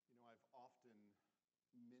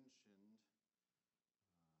mentioned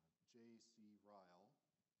J.C. Ryle,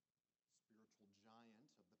 spiritual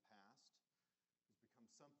giant of the past, who's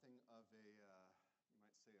become something of a, you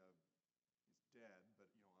might say he's dead, but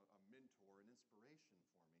a mentor, an inspiration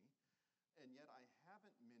for me. And yet I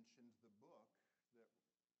haven't mentioned the book that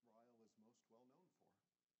Ryle is most well known for.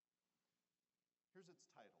 Here's its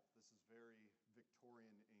title. This is very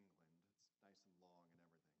Victorian England. It's nice and long and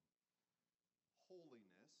everything.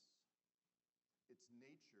 Holiness, its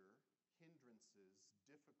nature, hindrances,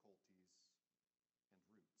 difficulties,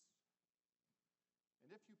 and roots.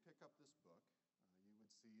 And if you pick up this book, you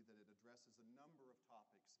would see that it addresses a number of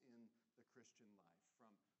topics in the Christian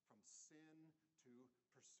life, from sin to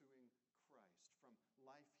pursuing Christ, from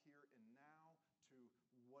life here and now to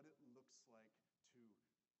what it looks like to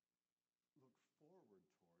look forward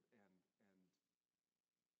toward and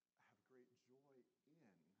have great joy in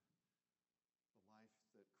the life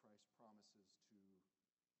that Christ promises to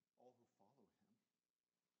all who follow him.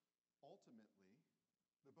 Ultimately,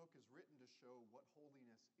 the book is written to show what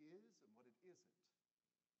holiness is and what it isn't.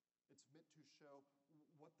 It's meant to show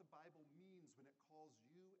what the Bible means when it calls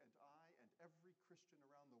you and I and every Christian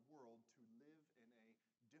around the world to live in a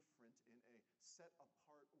different, in a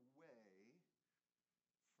set-apart way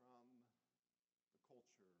from the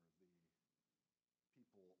culture, the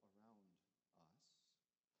people around us.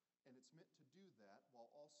 And it's meant to do that while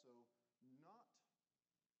also not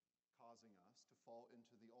causing us to fall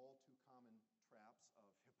into the all-too-common traps of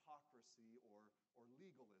hypocrisy or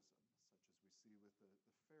legalism, such as we see with the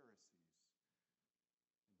Pharisees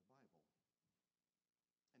in the Bible.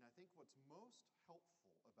 And I think what's most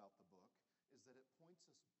helpful about the book is that it points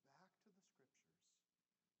us back to the Scriptures.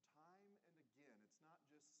 Time and again, it's not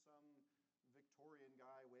just some Victorian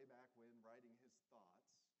guy way back when writing his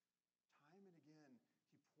thoughts. Time and again,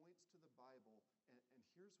 he points to the Bible, and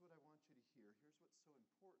here's what I want you to hear. Here's what's so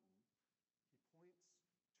important. He points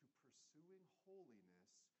to pursuing holiness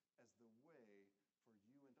as the way for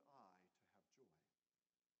you and I to have joy.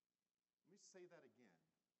 Let me say that again,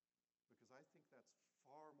 because I think that's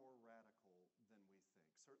far more radical than we think.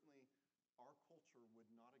 Certainly, our culture would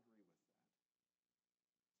not agree with that.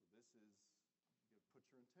 So this is, put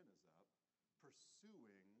your antennas up,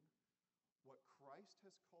 pursuing what Christ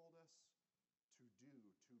has called us to do,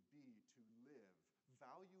 to be, to live,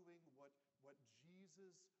 valuing what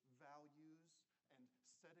Jesus values and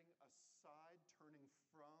setting aside, turning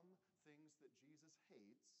from things that Jesus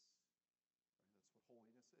hates. Right? That's what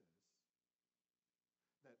holiness is.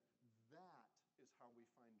 That is how we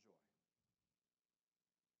find joy.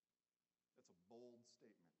 That's a bold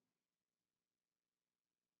statement.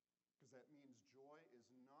 Because that means joy is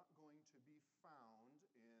not going to be found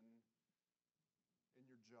in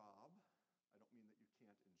your job. I don't mean that you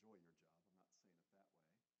can't enjoy your job. I'm not saying it that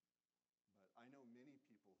way. But I know many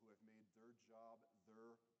people who have made their job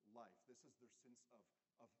their life. This is their sense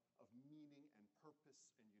of meaning and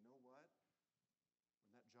purpose. And you know what?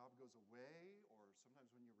 When that job goes away, or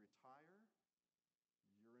sometimes when you retire,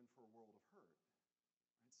 you're in for a world of hurt. Right?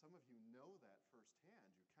 Some of you know that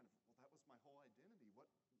firsthand. You kind of, well, that was my whole identity.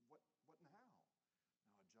 What now?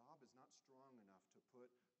 Now, a job is not strong enough to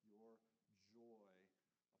put your joy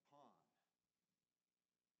upon.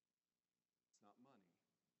 It's not money,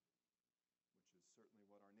 which is certainly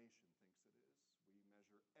what our nation thinks it is. We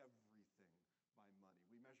measure everything by money.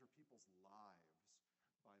 We measure people's lives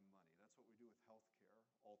by money. That's what we do with healthcare,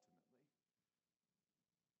 ultimately.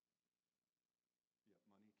 Yet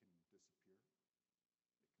money can disappear. It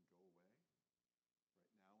can go away.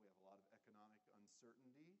 Right now, we have a lot of economic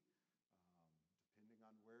uncertainty. Depending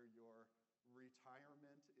on where your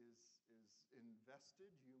retirement is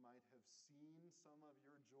invested, you might have seen some of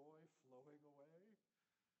your joy flowing away.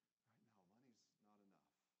 Right now, money's not enough.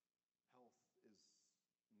 Health is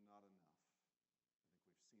not enough. I think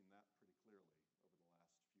we've seen that pretty clearly over the last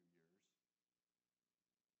few years.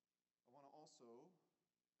 I want to also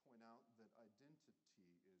point out that identity is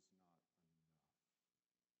not enough.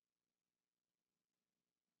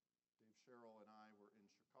 Dave Sherrill and I were in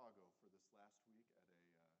Chicago for this last week at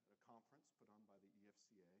a conference put on by the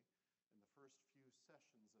EFCA, and the first few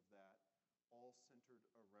sessions of that all centered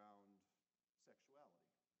around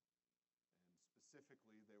sexuality. And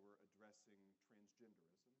specifically, they were addressing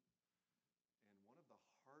transgenderism. And one of the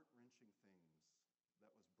heart-wrenching things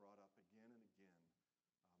that was brought up again and again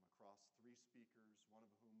across three speakers, one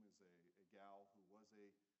of whom is a gal who was a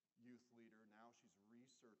youth leader. Now she's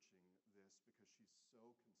researching this because she's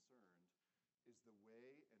so concerned, is the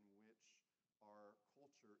way in which our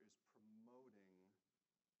culture is promoting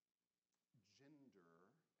gender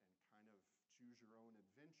and kind of choose your own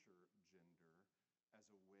adventure gender as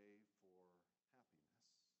a way for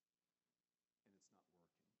happiness.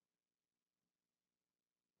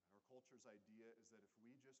 culture's idea is that if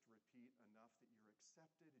we just repeat enough that you're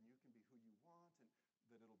accepted and you can be who you want, and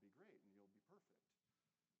then it'll be great and you'll be perfect.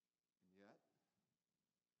 And yet,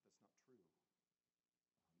 that's not true.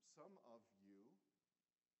 Some of you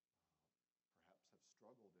perhaps have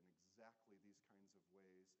struggled in exactly these kinds of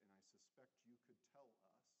ways, and I suspect you could tell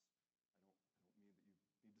us, I don't mean that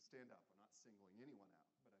you need to stand up, I'm not singling anyone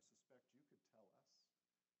out, but I suspect you could tell us that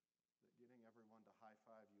getting everyone to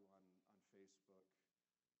high-five you on Facebook,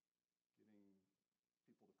 getting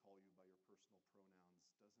people to call you by your personal pronouns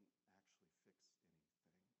doesn't actually fix anything.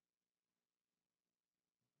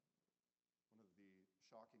 One of the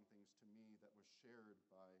shocking things to me that was shared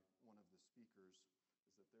by one of the speakers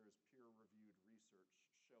is that there is peer-reviewed research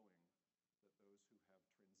showing that those who have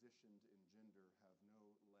transitioned in gender have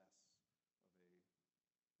no less of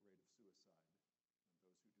a rate of suicide than those who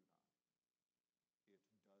do not. It does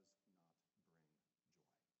not bring joy. It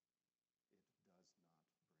does not bring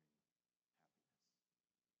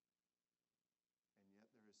happiness. And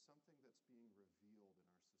yet there is something that's being revealed in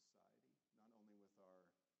our society, not only with our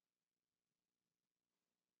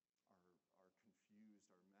confused,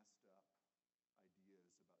 our messed up ideas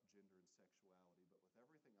about gender and sexuality, but with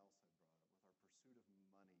everything else I brought up, with our pursuit of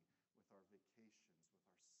money, with our vacations, with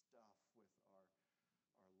our stuff, with our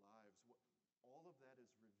lives, all of that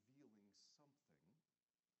is revealing something,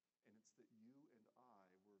 and it's that you and I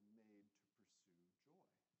were made to pursue joy.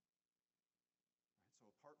 Right? So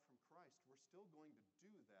apart from Christ, we're still going to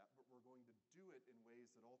do that, but we're going to do it in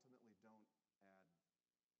ways that ultimately don't add up. Right?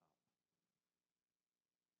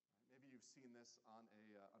 Maybe you've seen this on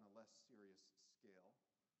a less serious scale,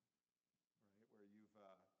 right? Where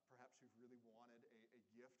perhaps you've really wanted a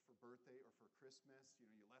gift for birthday or for Christmas. You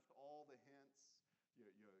know, you left all the hints.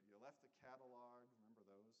 You left the catalog, remember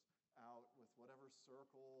those, out with whatever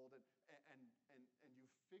circled, and you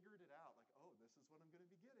figured it out, like, oh, this is what I'm going to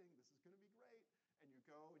be getting, this is going to be great, and you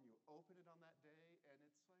go and you open it on that day, and it's like,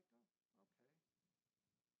 oh, okay.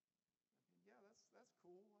 I mean, yeah, that's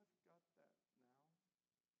cool, I've got that now.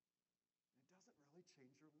 And it doesn't really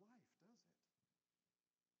change your life, does it?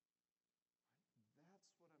 Right?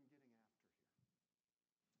 That's what I'm getting after here.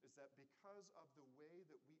 Is that because of the way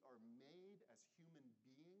that we are made as human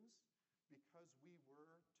beings, because we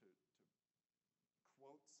were, to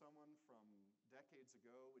quote someone from decades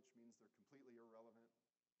ago, which means they're completely irrelevant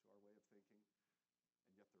to our way of thinking,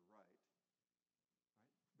 and yet they're right?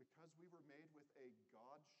 Because we were made with a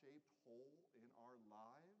God-shaped hole in our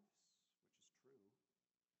lives, which is true,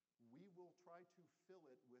 we will try to fill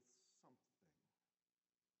it with something.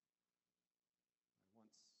 I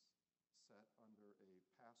once sat under a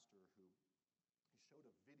pastor who he showed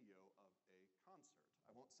a video of a concert.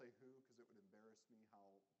 I won't say who because it would embarrass me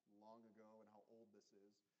how long ago and how old this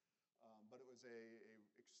is. But it was a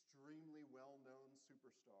extremely well-known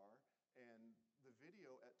superstar, and the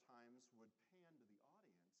video at times would pan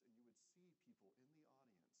to the audience, and you would see people in the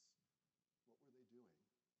audience. What were they doing?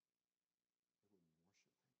 They were worshiping.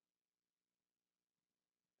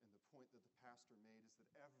 And the point that the pastor made is that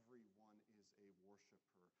everyone is a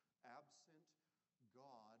worshiper. Absent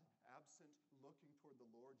God, absent looking toward the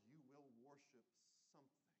Lord, you will worship something.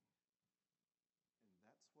 And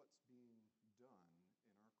that's what's being done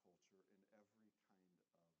in our culture in every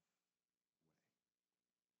kind of way.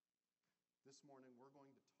 This morning we're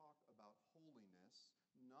going to talk about holiness,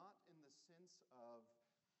 not in the sense of,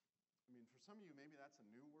 I mean, for some of you maybe that's a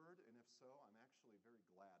new word, and if so, I'm actually very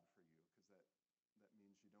glad for you, because that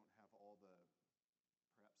means you don't have all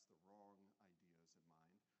perhaps the wrong ideas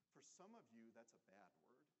in mind. For some of you, that's a bad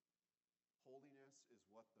word. Holiness is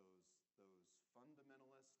what those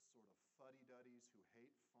fundamentalist sort of fuddy-duddies who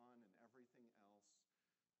hate fun and everything else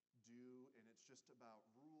do, and it's just about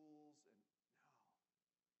rules. And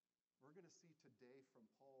no, we're going to see today from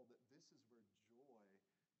Paul that this is where joy is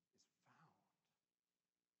found.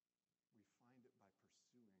 We find it by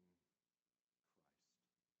pursuing Christ.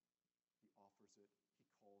 He offers it.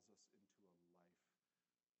 He calls us into a life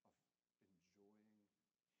of enjoying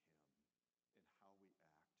in how we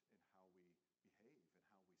act, in how we behave, in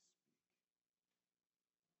how we speak.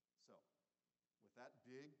 So, with that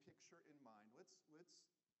big picture in mind, let's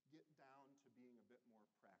get down to being a bit more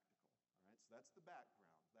practical. All right, so that's the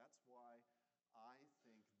background. That's why I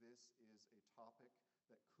think this is a topic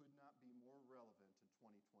that could not be more relevant in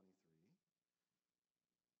 2023.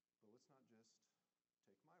 But let's not just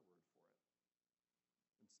take my word for it.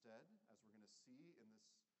 Instead, as we're going to see in this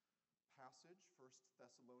passage, 1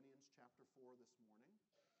 Thessalonians chapter 4 this morning,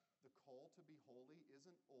 the call to be holy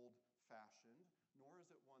isn't old-fashioned, nor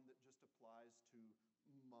is it one that just applies to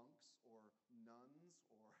monks or nuns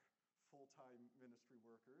or full-time ministry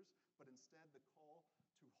workers, but instead the call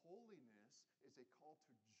to holiness is a call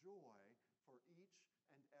to joy for each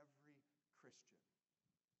and every Christian.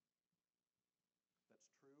 That's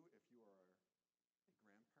true if you are a grandparent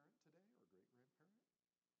today or great-grandparent.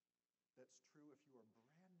 That's true if you are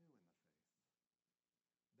brand new in the faith.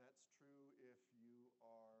 That's true if you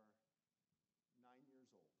are 9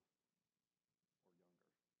 years old or younger.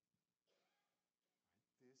 Right?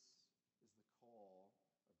 This is the call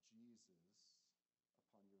of Jesus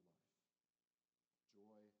upon your life.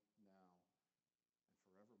 Joy now and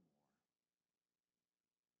forevermore can be yours.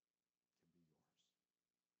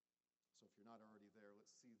 So if you're not already there,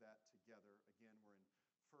 let's see that together. Again, we're in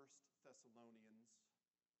 1 Thessalonians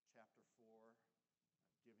chapter 4.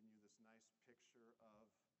 I've given you this nice picture of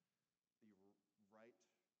the Right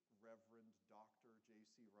Reverend Dr.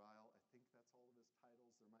 J.C. Ryle. I think that's all of his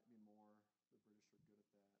titles. There might be more. The British are good at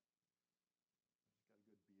that. He's got a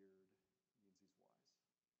good beard. It means he's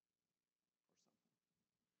wise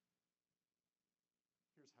or something.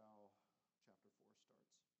 Here's how chapter 4 starts.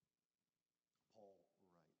 Paul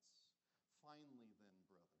writes, "Finally then,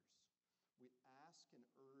 brothers, we ask and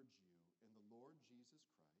urge you in the Lord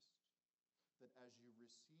Jesus Christ that as you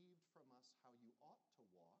received from us how you ought to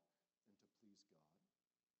walk and to please God,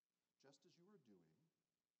 just as you are doing,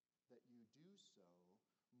 that you do so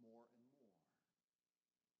more and more."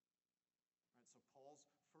 All right, so Paul's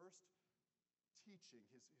first teaching,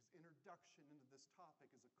 his introduction into this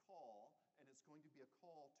topic is a call, and it's going to be a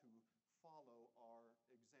call to follow our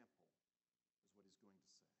example, is what he's going to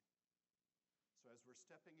say. So as we're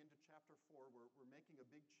stepping into chapter 4, we're making a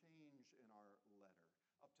big change in our letter.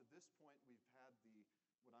 Up to this point, we've had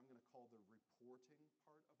what I'm going to call the reporting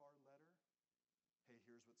part of our letter. Hey,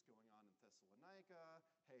 here's what's going on in Thessalonica.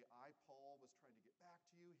 Hey, Paul, was trying to get back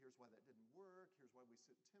to you. Here's why that didn't work. Here's why we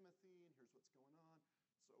sent Timothy, and here's what's going on.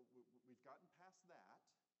 So we've gotten past that,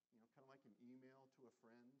 kind of like an email to a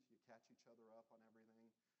friend. You catch each other up on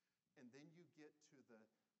everything. And then you get to the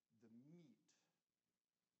meat,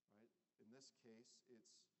 right? In this case,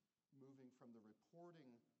 it's moving from the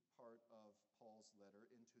reporting part of Paul's letter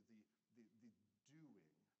into the doing.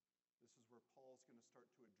 This is where Paul's going to start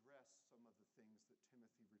to address some of the things that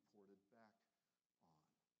Timothy reported back on.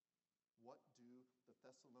 What do the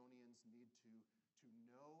Thessalonians need to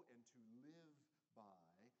know and to live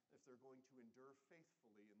by if they're going to endure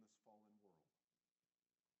faithfully in this fallen world?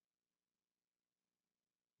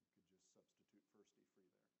 You could just substitute Firsty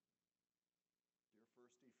Free there. Dear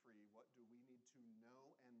Firsty Free, what do we need to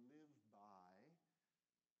know and live by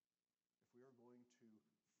if we are going to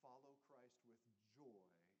follow Christ with joy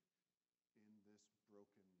in this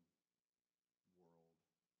broken world?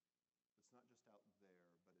 It's not just out there, but it's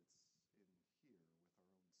in here with our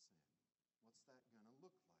own sin. What's that going to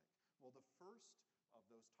look like? Well, the first of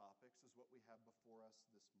those topics is what we have before us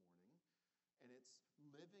this morning, and it's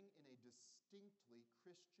living in a distinctly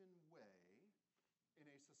Christian way in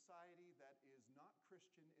a society that is not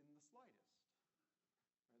Christian in the slightest.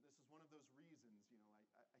 Right? This is one of those reasons,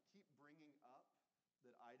 I keep bringing up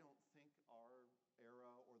that I don't think our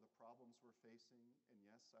era or the problems we're facing, and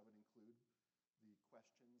yes, I would include the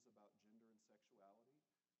questions about gender and sexuality,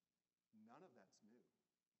 none of that's new.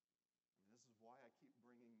 This is why I keep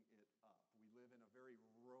bringing it up. We live in a very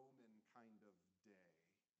Roman kind of day.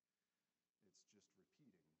 It's just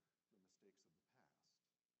repeating the mistakes of the past.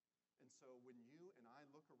 And so when you and I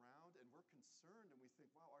look around and we're concerned and we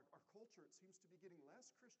think, wow, our culture, it seems to be getting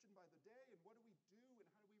less Christian by the day, and what do we do and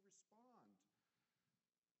how do we respond?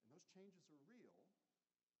 And those changes are real.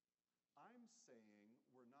 I'm saying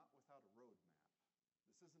we're not without a roadmap.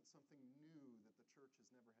 This isn't something new that the church has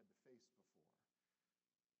never had to face before.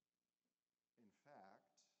 In fact,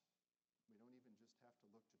 we don't even just have to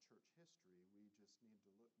look to church history. We just need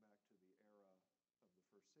to look back to the era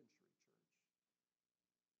of the first century church.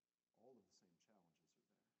 All of the same challenges are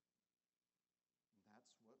there. And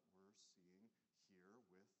that's what we're seeing here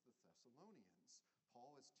with the Thessalonians.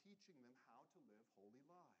 Paul is teaching them how to live holy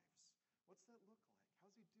lives. What's that look like? How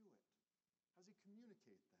does he do it? How does he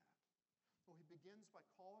communicate that? Well, he begins by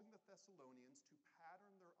calling the Thessalonians to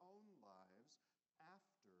pattern their own lives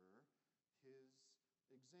after his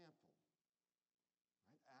example.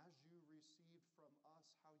 Right? As you received from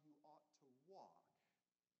us how you ought to walk,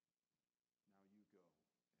 now you go and do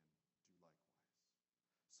likewise.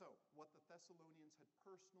 So, what the Thessalonians had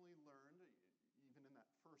personally learned, even in that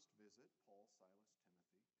first visit, Paul, Silas, Timothy,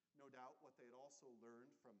 no doubt what they had also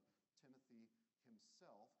learned from Timothy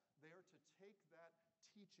himself, they are to take that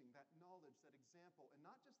teaching, that knowledge, that example, and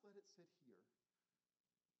not just let it sit here,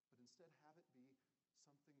 but instead have it be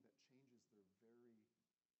something that changes their very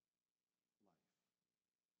life. Right?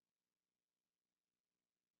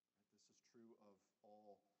 This is true of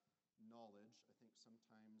all knowledge, I think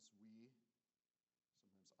sometimes I,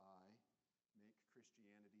 make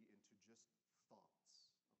Christianity into just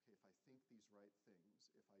thoughts. Okay, if I think these right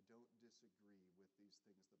things, if I don't disagree with these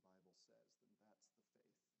things the Bible says, then that's the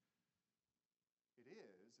faith. It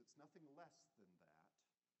is. It's nothing less than that,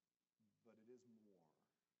 but it is more.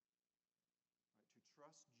 Right? To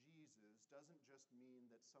trust Jesus doesn't just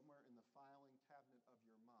mean that somewhere in the filing cabinet of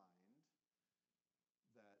your mind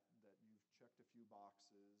that you've checked a few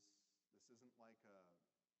boxes. This isn't like a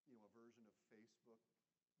version of Facebook,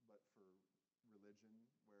 but for religion,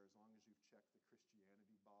 where as long as you've checked the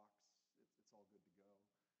Christianity box, it's all good to go.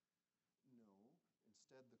 No,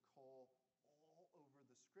 instead the call all over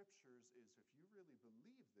the scriptures is if you really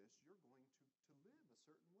believe this, you're going to live a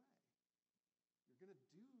certain way. You're going to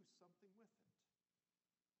do something with it.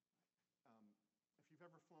 If you've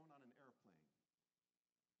ever flown on an airplane,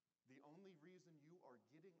 the only reason you are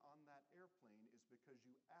getting on that airplane is because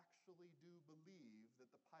you actually do believe that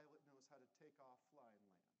the pilot knows how to take off, fly, and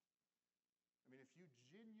land. I mean, if you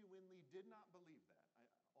genuinely did not believe that,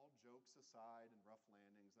 all jokes aside and rough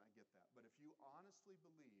landings, I get that, but if you honestly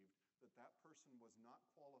believed that that person was not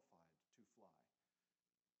qualified to fly,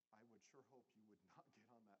 I would sure hope you would not get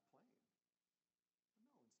on that plane. But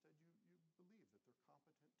no, instead you believe that they're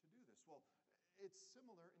competent to do this. Well, it's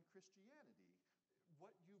similar in Christianity.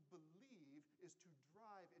 What you believe is to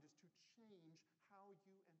drive, it is to change how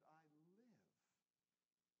you and I live.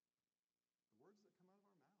 The words that come out of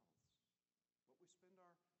our mouths, what we spend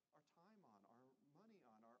our time on, our money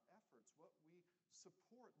on, our efforts, what we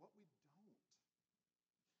support, what we don't,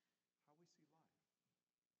 how we see life.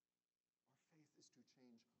 Our faith is to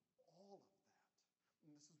change all of that.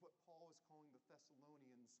 And this is what Paul is calling the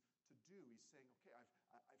Thessalonians to do. He's saying, okay,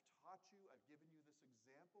 I've taught you, I've given you this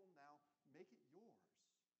example, now make it yours.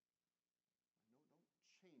 No, don't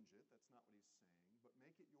change it, that's not what he's saying, but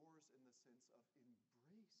make it yours in the sense of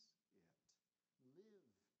embrace it, live it.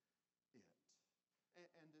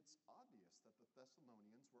 And it's obvious that the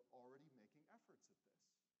Thessalonians were already making efforts at this.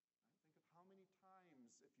 Right? Think of how many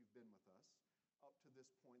times, if you've been with us, up to this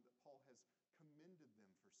point that Paul has commended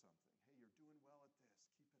them for something. Hey, you're doing well at this.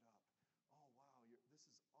 Keep it up. Oh, wow, this is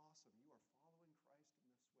awesome. You are following Christ in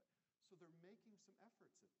this way. So they're making some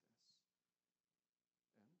efforts at this.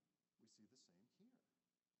 And we see the same here.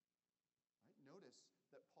 Right? Notice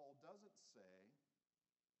that Paul doesn't say,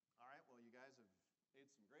 all right, well, you guys have made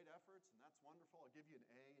some great efforts, and that's wonderful. I'll give you an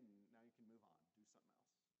A, and now you can move on. Do something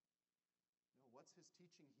else. No, what's his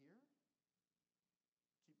teaching here?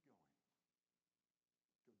 Keep going.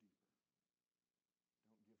 Go deeper.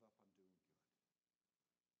 Don't give up on doing good.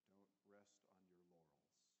 Don't rest on your laurels.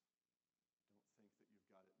 Don't think that you've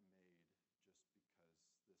got it made just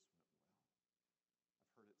because this went well.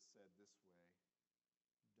 I've heard it said this way,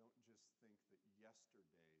 don't just think that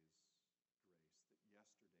yesterday's grace, that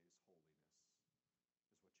yesterday's holiness is what you need for today.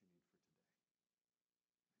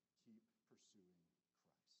 Keep pursuing Christ.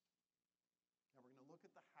 Now we're going to look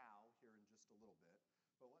at the how here in just a little bit,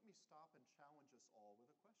 but let me stop and challenge us all with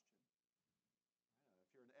a question.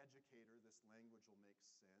 If you're an educator, this language will make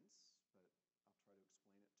sense, but I'll try to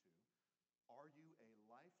explain it too. Are you a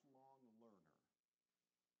lifelong learner of Christ?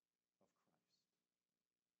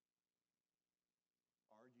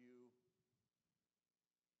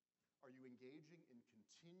 Are you engaging in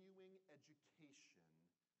continuing education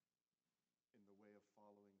in the way of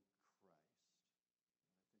following Christ? And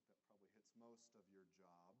I think that probably hits most of your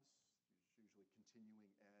jobs. Usually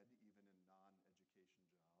continuing ed, even in non-education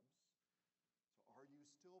jobs. So are you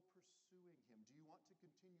still pursuing him? Do you want to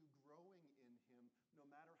continue growing in him no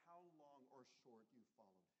matter how long or short you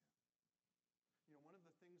followed him? You know, one of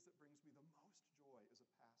the things that brings me the most joy as a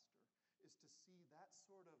pastor is to see that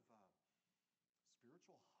sort of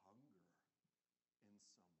spiritual hunger in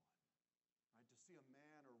someone. Right? To see a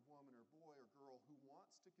man or woman or boy or girl who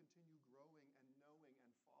wants to continue growing and knowing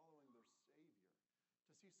and following their Savior.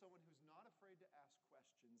 To see someone who's not afraid to ask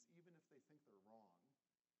questions, even if they think they're wrong,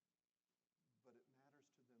 but it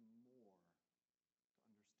matters to them more to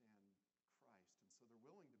understand Christ. And so they're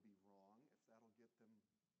willing to be wrong if that'll get them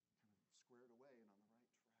kind of squared away and on the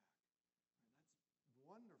right track. Right? That's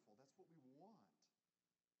wonderful. That's what we want.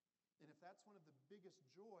 And if that's one of the biggest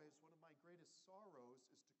joys, one of my greatest sorrows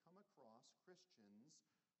is to come across Christians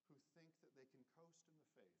who think that they can coast in the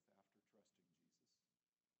faith after trusting Jesus.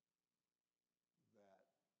 That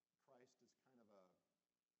Christ is kind of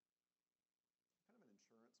an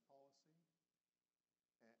insurance policy.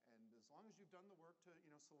 And as long as you've done the work to,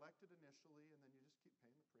 select it initially and then you just keep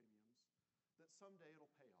paying the premiums, that someday it'll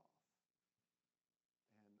pay off.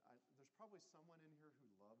 And there's probably someone in here who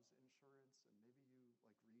loves insurance, and maybe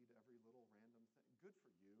you read every little random thing. Good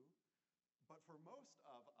for you. But for most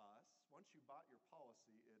of us, once you bought your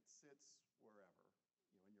policy, it sits wherever,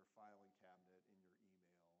 in your filing cabinet, in your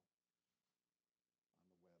email,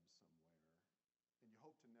 on the web somewhere, and you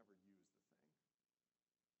hope to never use the thing.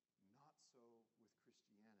 Not so with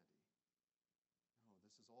Christianity. No,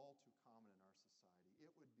 this is all too common in our society.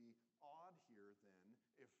 It would be odd here then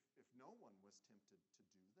if no one was tempted to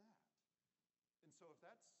do that. And so if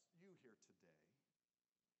that's you here today,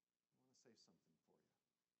 I want to say something for you.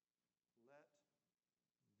 Let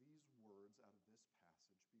these words out of this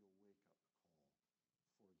passage be a wake-up call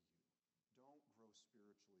for you. Don't grow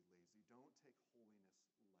spiritually lazy. Don't take holiness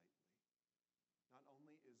lightly. Not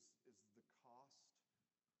only is the cost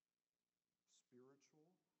spiritual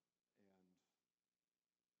and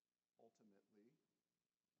ultimately,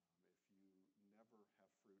 if you never have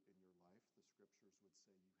fruit in your life, the scriptures would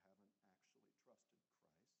say you haven't actually trusted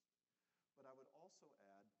Christ. But I would also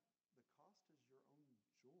add, the cost is your own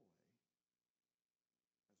joy as well.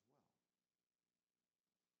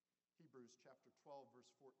 Hebrews chapter 12,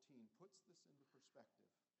 verse 14 puts this into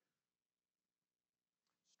perspective.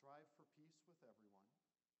 Strive for peace with everyone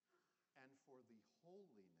and for the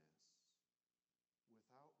holiness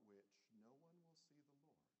without which no one will see the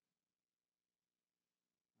Lord.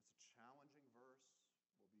 That's a challenging verse.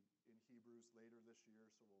 We'll be in Hebrews later this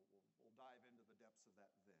year, so we'll dive into the depths of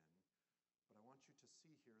that then. But I want you to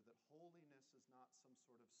see here that holiness is not some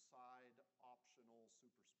sort of side, optional,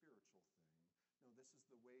 super spiritual thing. No, this is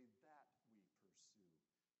the way that we pursue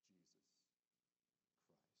Jesus Christ.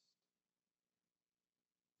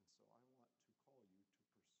 And so I want to call you to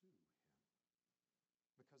pursue him.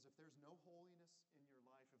 Because if there's no holiness in your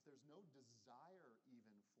life, if there's no desire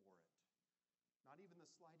even for it, not even the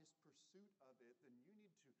slightest pursuit of it, then you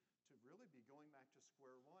need to really be going back to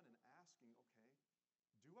square one and asking, okay,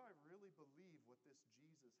 do I really believe what this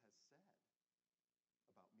Jesus has said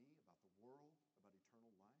about me, about the world, about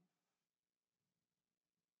eternal life?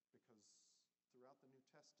 Because throughout the New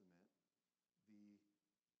Testament, the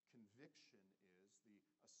conviction is, the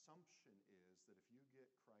assumption is that if you get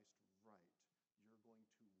Christ right, you're going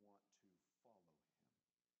to want to follow him.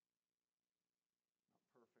 Not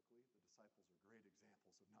perfectly. The disciples are great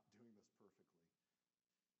examples of not doing this perfectly.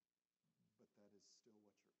 But that is still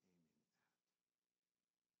what you're aiming at.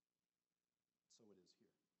 So it is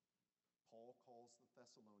here. Paul calls the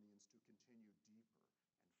Thessalonians to continue deeper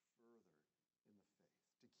and further in the faith,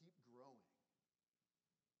 to keep growing.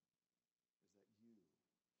 Is that you?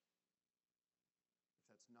 If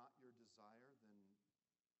that's not your desire, then I would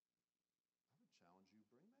challenge you,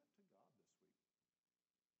 bring that to God this week.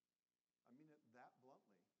 I mean it that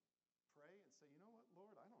bluntly. Pray and say, you know what,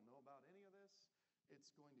 Lord, I don't know about any of this. It's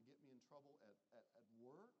going to get me in trouble at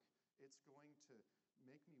work. It's going to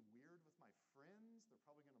make me weird with my friends. They're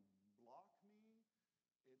probably going to block me.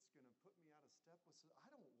 It's going to put me out of step with, I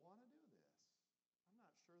don't want to do this. I'm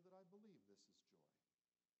not sure that I believe this is joy.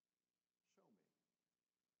 Show me. Help me see.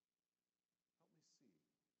 What am I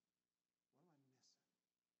missing?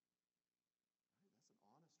 Right? That's an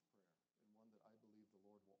honest prayer, and one that I believe the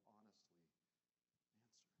Lord will honestly answer.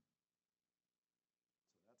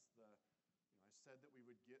 So that's I said that we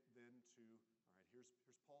would get then to, all right, here's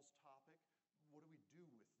Paul's topic. What do we do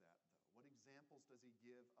with that, though? What examples does he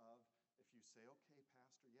give of, if you say, okay,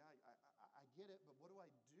 Pastor, yeah, I get it, but what do I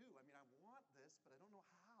do? I mean, I want this, but I don't know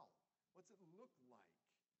how. What's it look like?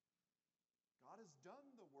 God has done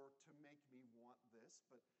the work to make me want this,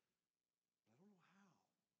 but I don't know how.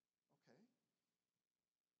 Okay.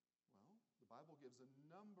 Well, the Bible gives a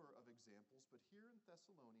number of examples, but here in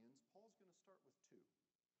Thessalonians, Paul's going to start with two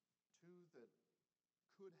that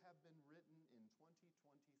could have been written in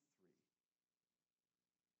 2023.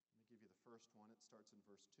 Let me give you the first one. It starts in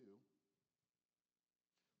verse 2.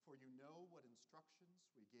 For you know what instructions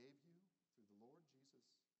we gave you through the Lord Jesus.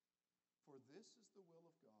 For this is the will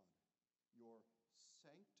of God, your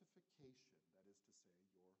sanctification, that is to say,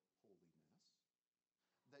 your holiness,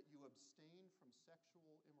 that you abstain from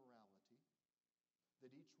sexual immorality,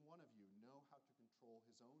 that each one of you know how to control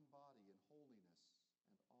his own body in holiness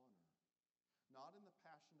and honor, not in the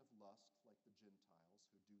passion of lust like the Gentiles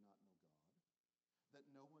who do not know God, that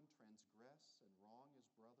no one transgress and wrong his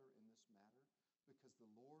brother in this matter, because the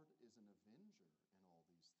Lord is an avenger in all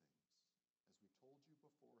these things, as we told you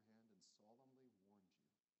beforehand and solemnly warned you.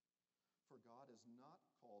 For God has not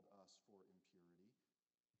called us for impurity,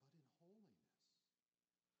 but in holiness.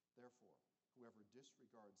 Therefore, whoever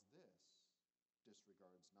disregards this,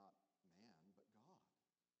 disregards not man, but God,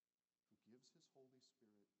 who gives his Holy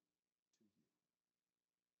Spirit to you.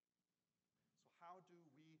 So how do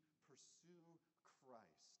we pursue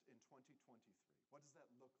Christ in 2023? What does that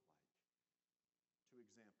look like? two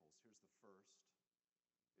examples. Here's the first.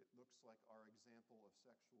 It looks like our example of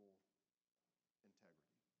sexual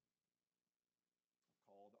integrity. I've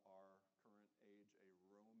called our current age a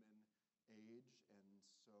Roman age, and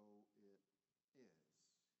so it is.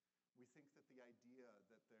 We think that the idea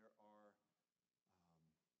that there are,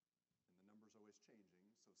 and the number's always changing,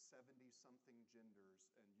 so 70-something genders,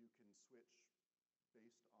 and you can switch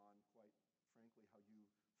based on, quite frankly, how you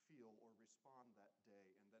feel or respond that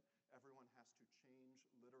day, and that everyone has to change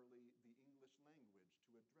literally the English language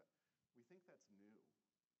to address. We think that's new.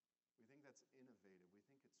 We think that's innovative. We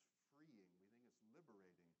think it's freeing. We think it's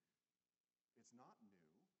liberating. It's not new.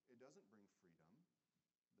 It doesn't bring freedom.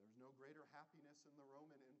 There's no greater happiness in the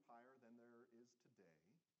Roman Empire than there is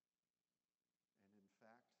today. And in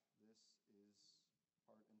fact, this is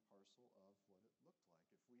part and parcel of what it looked like.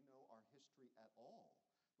 If we know our history at all,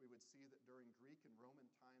 we would see that during Greek and Roman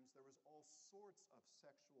times, there was all sorts of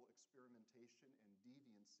sexual experimentation and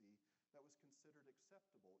deviancy that was considered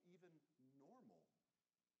acceptable, even normal,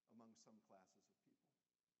 among some classes of people.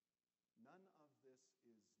 None of this is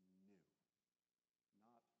new.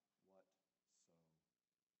 Not whatsoever.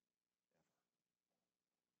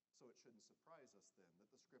 So it shouldn't surprise us then that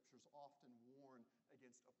the scriptures often warn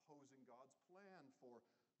against opposing God's plan for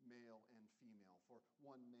male and female, for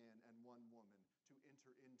one man and one woman to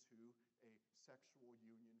enter into a sexual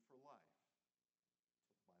union for life. That's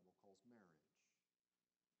what the Bible calls marriage.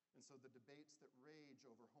 And so the debates that rage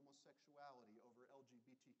over homosexuality, over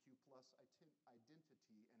LGBTQ plus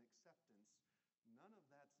identity and acceptance, none of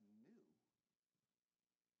that's new.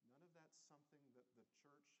 None of that's something that the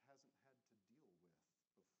church hasn't had to deal with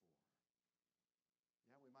before.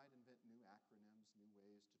 Yeah, we might invent new acronyms, new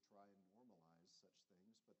ways to try and normalize such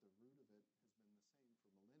things, but the root of it has been the same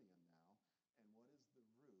for millennia now. And what is the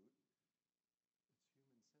root? It's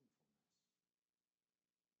human sinfulness.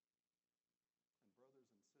 And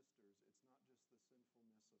brothers and sisters, it's not just the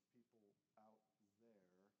sinfulness of people out there.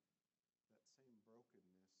 That same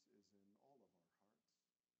brokenness is in all of our hearts.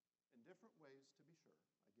 In different ways, to be sure.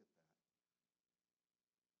 I get that.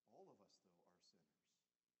 All of us, though, are sinners.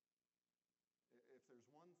 If there's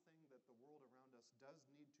one thing that the world around us does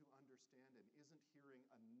need to understand and isn't hearing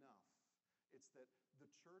enough, it's that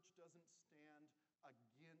the church doesn't stand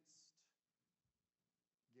against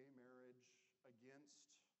gay marriage, against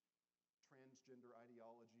transgender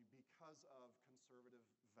ideology because of conservative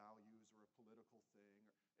values or a political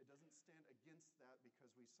thing. It doesn't stand against that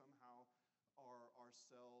because we somehow are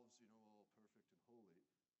ourselves, perfect and holy.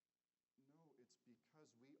 No, it's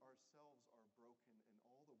because we ourselves are broken in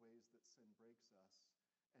all the ways that sin breaks us,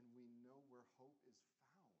 and we know where hope is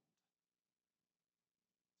found.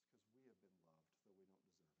 It's because we have been loved, though we don't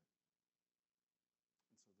deserve it.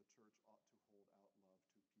 And so the church ought to hold out love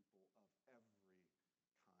to people of every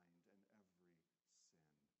kind and every sin,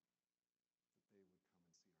 that they would come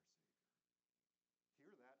and see our Savior.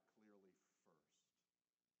 Hear that clearly first,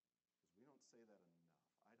 because we don't say that enough.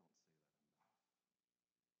 I don't say that enough.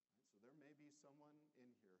 Right? So there may be someone in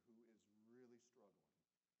here who is really struggling.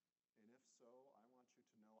 And if so, I want you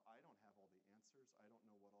to know I don't have all the answers. I don't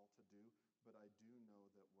know what all to do, but I do know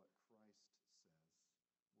that what Christ says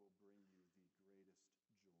will bring you the greatest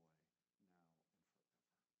joy now and forever.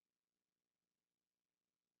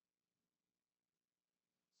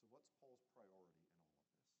 So what's Paul's priority in all of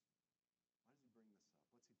this? Why does he bring this up?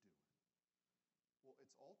 What's he doing? Well,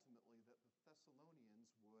 it's ultimately that the Thessalonians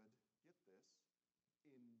would, get this,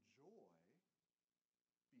 enjoy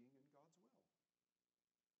being in God's will.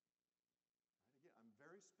 Right? Again, I'm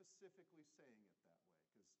very specifically saying it that way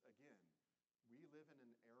because, again, we live in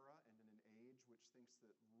an era and in an age which thinks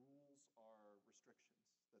that rules are restrictions,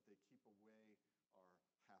 that they keep away our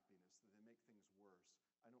happiness, that they make things worse.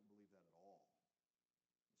 I don't believe that at all.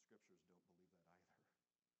 The scriptures don't believe that either.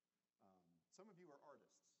 Some of you are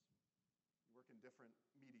artists. You work in different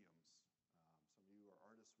mediums. Some of you are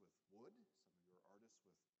artists with wood. Some of you are artists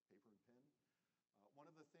with paper and pen. One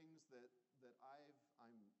of the things that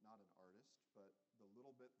I'm not an artist, but the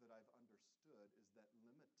little bit that I've understood is that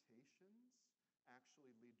limitations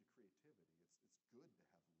actually lead to creativity. It's good to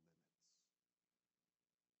have limits.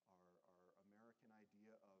 Our American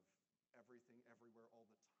idea of everything, everywhere, all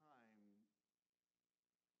the time,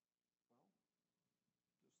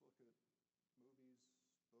 well, just look at movies,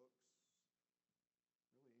 books,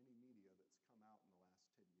 really any media that's come out in the last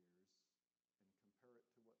 10 years and compare it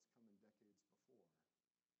to what's come in decades before.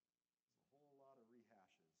 There's a whole lot of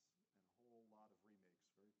rehashes and a whole lot of remakes,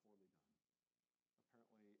 very poorly done.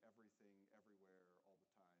 Apparently everything, everywhere, all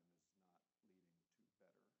the time is not leading to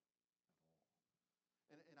better at all.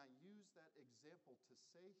 And I use that example to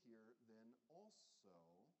say here then also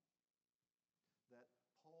that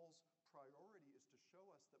Paul's priority is to show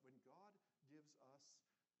us that when God gives us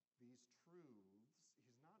these truths, he's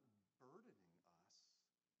not burdening us, he's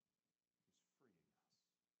freeing us.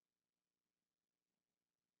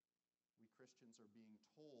 We Christians are being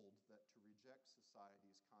told that to reject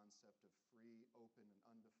society's concept of free, open, and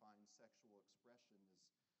undefined sexual expression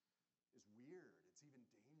is weird. It's even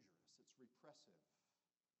dangerous. It's repressive.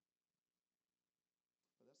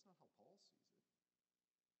 But that's not how Paul sees it.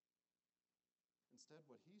 Instead,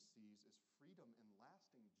 what he sees is freedom and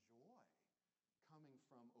lasting joy coming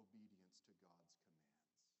from obedience to God's commands,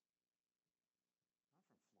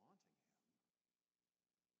 not from flaunting him.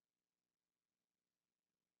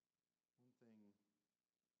 One thing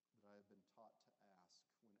that I have been taught to ask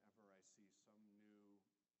whenever I see some new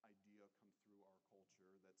idea come through our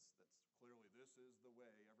culture that's clearly this is the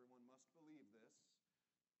way, everyone must believe this,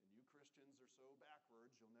 and you Christians are so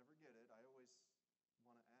backwards, you'll never get it. I always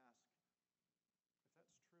want to ask, if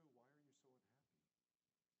that's true, why are you so unhappy?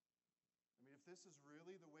 I mean, if this is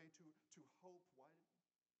really the way to hope, why do you not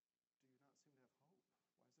seem to have hope?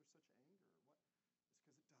 Why is there such anger?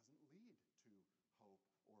 It's because it doesn't lead to hope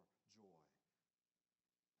or joy.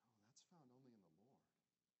 No, that's found only in the Lord.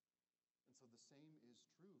 And so the same is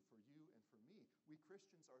true for you and for me. We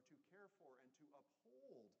Christians are to care for and to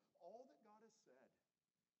uphold all that God has said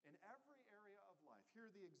in every area of life.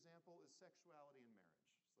 Here the example is sexuality and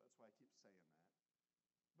marriage. So that's why I keep saying that.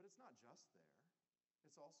 But it's not just there.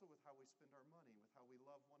 It's also with how we spend our money, with how we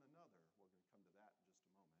love one another. We're going to come to that in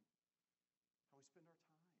just a moment. How we spend our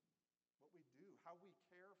time, what we do, how we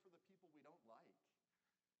care for the people we don't like.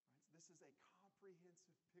 Right? This is a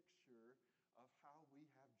comprehensive picture of how we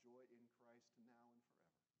have joy in Christ now and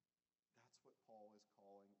forever. That's what Paul is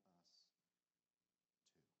calling us to.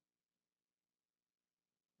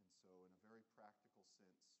 And so in a very practical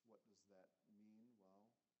sense, what does that mean?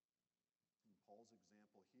 Well, in Paul's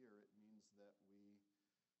example here, it means that we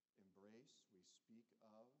embrace, we speak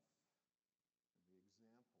of, the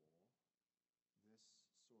example, this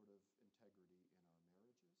sort of integrity in our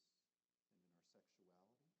marriages and in our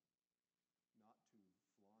sexuality, not to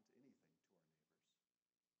flaunt anything to our neighbors,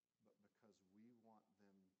 but because we want them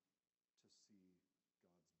to see God's best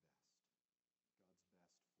for them.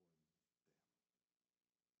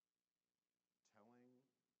 Telling your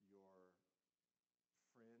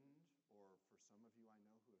friend, or for some of you I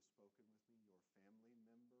know who have spoken with me, your family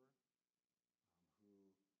member who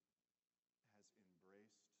has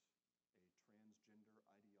embraced a transgender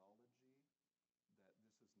ideology, that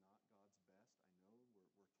this is not God's best. I know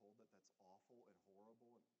we're told that that's awful and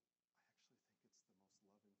horrible, and I actually think it's the most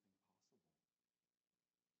loving thing possible.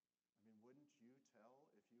 I mean, wouldn't you tell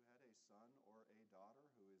if you had a son or a daughter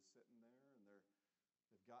who is sitting there and they've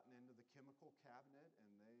gotten into the chemical cabinet and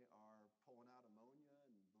they are pulling out ammonia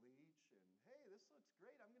and bleach and, hey, this looks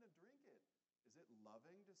great, I'm going to drink it. Is it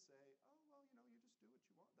loving to say, oh, well, you just do what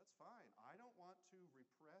you want? That's fine. I don't want to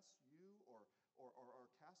repress you or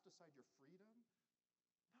cast aside your freedom.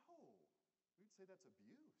 No, we'd say that's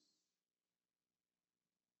abuse.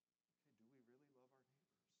 Okay, do we really love our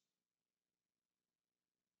neighbors?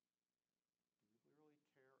 Do we really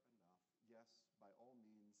care enough? Yes, by all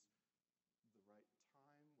means, the right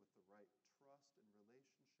time with the right trust and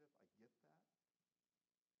relationship, I get that.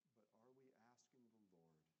 But are we asking the Lord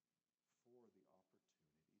for the opportunity to share with them how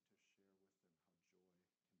joy can be found?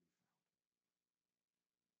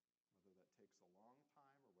 Whether that takes a long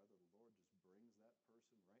time or whether the Lord just brings that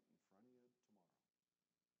person right in front of you tomorrow.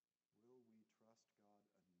 Will we trust God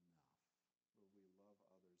enough? Will we love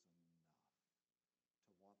others enough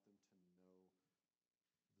to want them to know the joy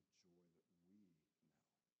that we know?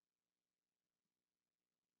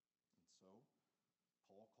 And so,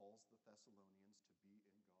 Paul calls the Thessalonians to be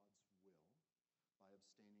in God's will by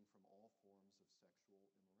abstaining from all forms of sexual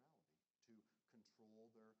immorality, to control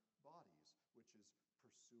their bodies, which is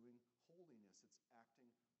pursuing holiness. It's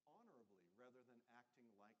acting honorably rather than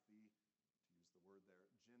acting like to use the word there,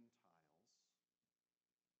 Gentiles,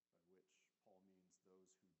 by which Paul means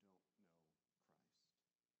those who don't know Christ.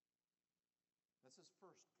 That's his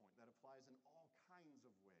first point. That applies in all kinds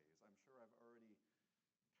of ways. I'm sure I've already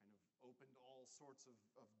kind of opened all sorts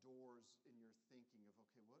of doors in your thinking of,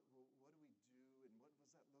 okay, what do we do and what does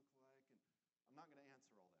that look like? And I'm not going to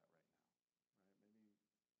answer all that right now, right? Maybe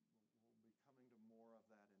we'll be coming to more of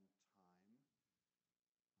that in time.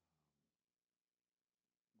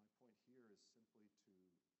 My point here is simply to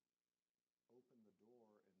open the door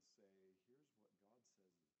and say, here's what God says is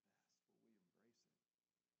best.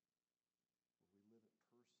 Will we embrace it? Will we live it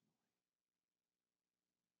personally?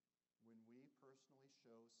 When we personally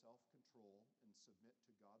show self-control and submit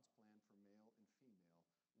to God's plan for male and female,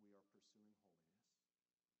 we are pursuing holiness.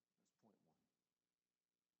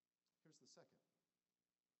 second.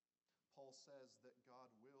 Paul says that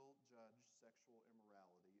God will judge sexual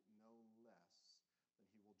immorality no less than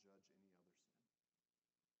he will judge any other sin.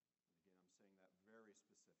 And again, I'm saying that very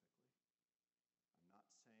specifically. I'm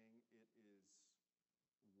not saying it is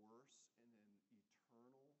worse in an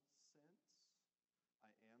eternal sense. I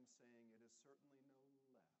am saying it is certainly no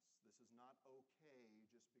less. This is not okay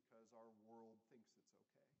just because our world thinks it's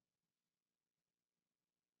okay.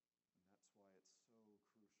 And that's why it's so crucial that we are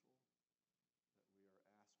asking the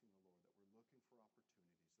Lord, that we're looking for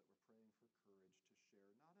opportunities, that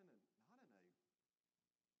we're praying for courage to share,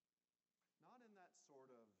 not in that sort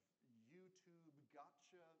of YouTube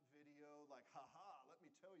gotcha video like, ha-ha, let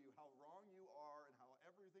me tell you how wrong you are and how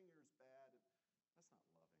everything here is bad. That's not loving.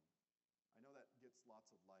 I know that gets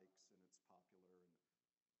lots of likes and it's popular,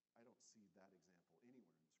 and I don't see that example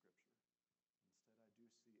anywhere in the Scripture. Instead, I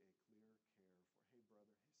do see a clear care for, hey,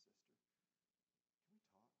 brother, hey, sister, can we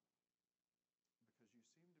talk? Because you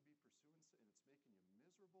seem to be pursuing sin and it's making you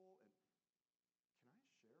miserable, and can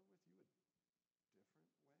I share with you a different way?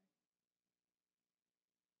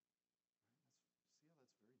 See how that's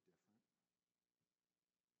very different? That's very opposite.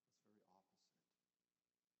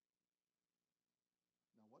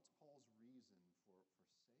 Now, what's Paul's reason for saying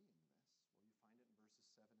this? Well, you find it in verses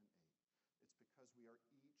 7 and 8. It's because we are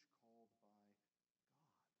each called by God.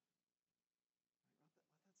 Right?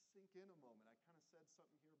 Let that sink in a moment. I kind of said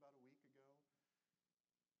something here about a week ago.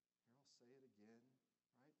 Here, I'll say it again.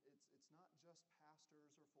 Right? It's not just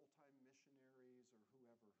pastors or full-time missionaries or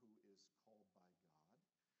whoever who is called by God.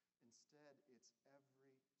 Instead, it's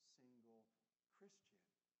every single Christian.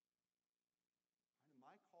 Right? And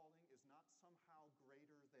my calling is not somehow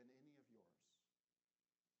greater than any of yours.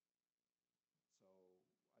 So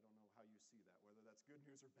I don't know how you see that, whether that's good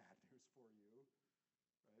news or bad news for you.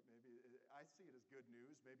 Right? Maybe I see it as good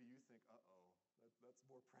news. Maybe you think, uh-oh, that's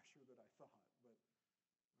more pressure than I thought. But right,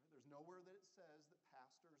 there's nowhere that it says that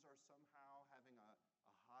pastors are somehow having a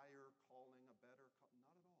higher calling, a better calling.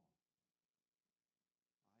 Not at all.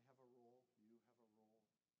 I have a role, you have a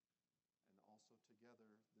role, and also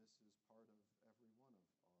together, this is part of every one of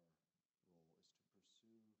our role, is to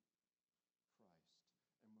pursue Christ.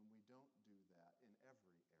 And when we don't do that in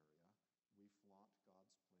every area, we flaunt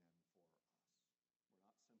God's plan for us.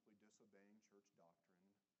 We're not simply disobeying church doctrine,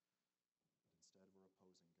 but instead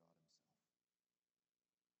we're opposing God himself.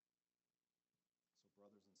 So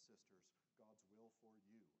brothers and sisters, God's will for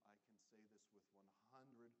you, I can say this with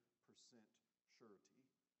 100% surety.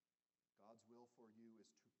 God's will for you is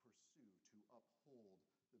to pursue, to uphold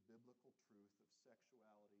the biblical truth of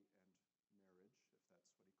sexuality and marriage, if that's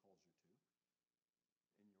what he calls you to,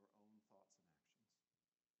 in your own thoughts and actions.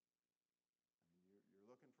 I mean, you're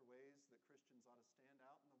looking for ways that Christians ought to stand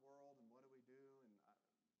out in the world, and what do we do? And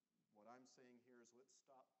what I'm saying here is let's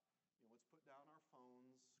stop, let's put down our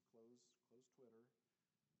phones, close Twitter.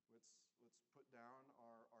 Let's put down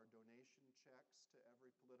our donation checks to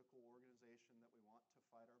every political organization that we want to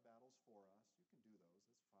fight our battles for us. You can do those,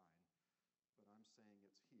 that's fine. But I'm saying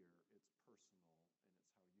it's here, it's personal, and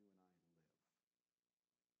it's how you and I live.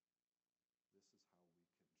 This is how we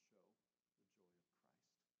can show the joy of Christ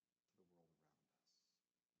to the world around us.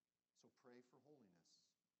 So pray for holiness.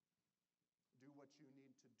 Do what you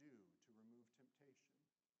need to do to remove temptation.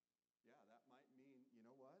 Yeah, that might mean, you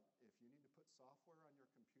know what? If you need to put software on your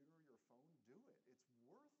computer or your phone, do it. It's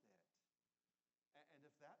worth it. And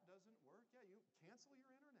if that doesn't work, yeah, you cancel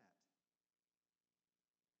your internet.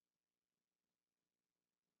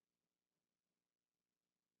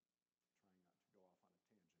 Trying not to go off on a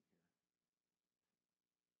tangent here.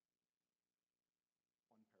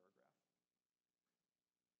 One paragraph.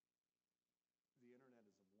 The internet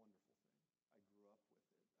is a wonderful thing. I grew up with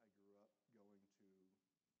it. I grew up going to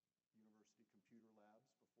university computer labs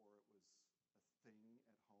before it was a thing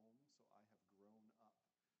at home, so I have grown up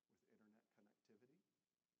with internet connectivity.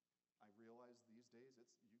 I realize these days you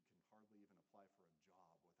can hardly even apply for a job without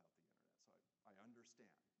the internet, so I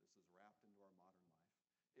understand this is wrapped into our modern life.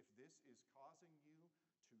 If this is causing you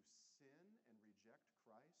to sin and reject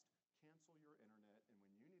Christ, cancel your internet, and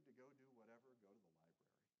when you need to go do whatever, go to the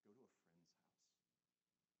library, go to a friend's house. Right?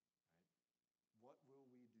 What will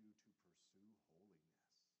we do to pursue holiness?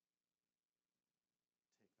 Take that step.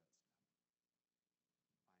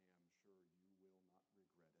 I am sure you will not regret it,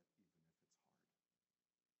 even if it's hard.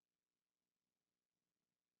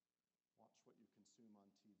 Watch what you consume on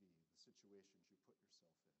TV, the situations you put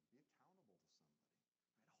yourself in. Be accountable to somebody. Right?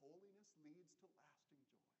 Holiness leads to lasting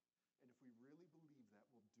joy. And if we really believe that,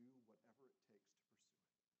 we'll do whatever it takes to pursue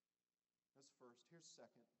it. That's first. Here's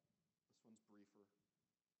second. This one's briefer,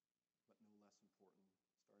 but no less important,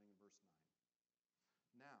 starting in verse 9.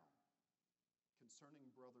 Now, Concerning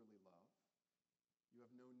brotherly love, you have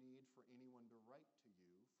no need for anyone to write to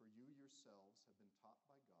you, for you yourselves have been taught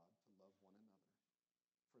by God to love one another.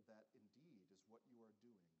 For that indeed is what you are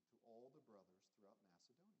doing to all the brothers throughout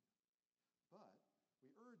Macedonia. But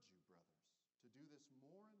we urge you, brothers, to do this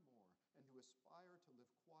more and more, and to aspire to live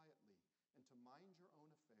quietly, and to mind your own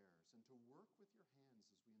affairs, and to work with your hands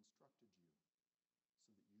as we instructed you, so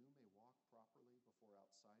that you may walk properly before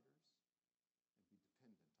outsiders and be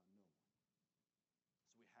dependent on no one.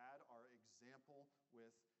 So we had our example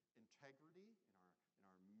with integrity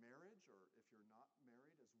in our marriage, or if you're not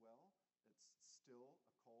married as well, it's still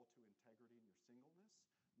a call to integrity in your singleness.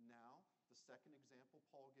 Now, the second example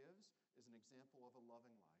Paul gives is an example of a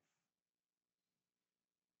loving life.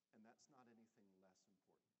 And that's not anything less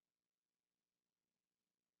important.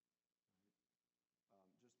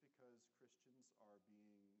 Right? Just because Christians are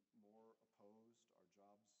being more opposed, our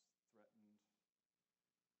jobs threatened,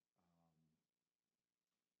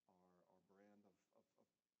 our brand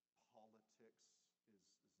of politics is no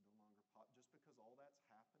longer just because all that's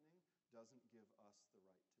happening doesn't give us the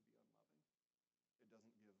right to be unloving. It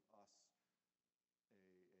doesn't give us a pass to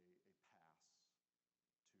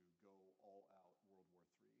go all out World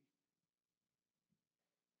War III.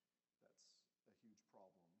 That's a huge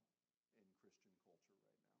problem in Christian culture right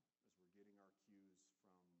now, as we're getting our cues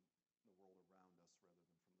from the world around us rather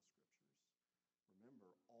than from the Scriptures.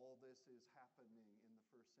 Remember, all this is happening in the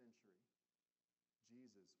first century.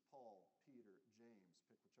 Jesus, Paul, Peter, James,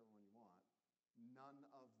 pick whichever one you want, none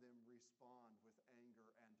of them respond with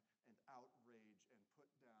anger and outrage and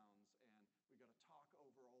put-downs and we got to talk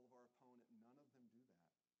over all of our opponent. None of them do that.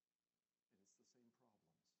 And it's the same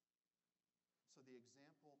problems. So the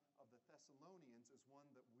example of the Thessalonians is one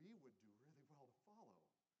that we would do really well to follow.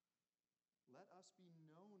 Let us be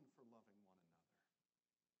known for loving one another.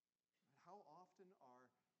 How often are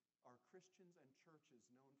Christians and churches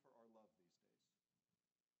known for our love these days?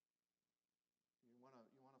 You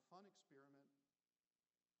want a fun experiment?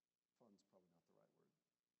 Fun's probably not the right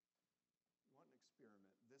word. You want an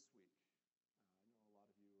experiment this week? I know a lot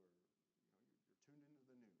of you are, you're tuned into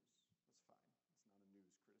the news. That's fine. It's not a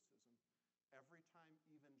news criticism. Every time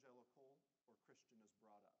evangelical or Christian is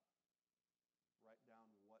brought up, write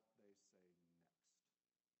down what they say next.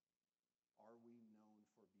 Are we known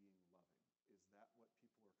for being loving? Is that what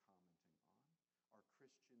people are commenting on? Are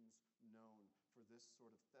Christians known for this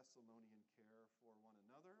sort of Thessalonian care for one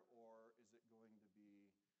another, or is it going to be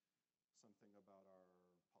something about our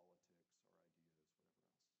politics, our ideas, whatever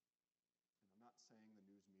else? And I'm not saying the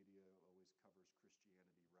news media always covers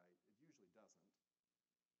Christianity right. It usually doesn't.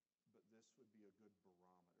 But this would be a good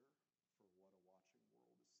barometer for what a watching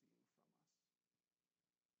world is seeing from us.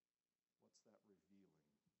 What's that revealing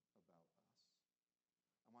about us?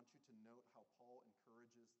 I want you to note how Paul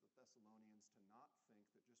encourages the Thessalonians to not think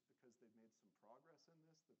that just because they've made some progress in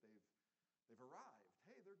this, that they've arrived.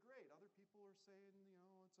 Hey, they're great. Other people are saying,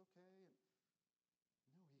 it's okay.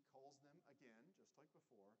 And no, he calls them, again, just like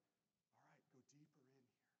before, all right, go deeper in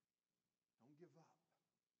here. Don't give up.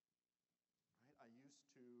 Right? I know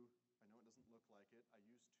it doesn't look like it, I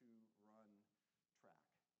used to run track.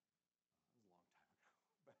 It was a long time ago,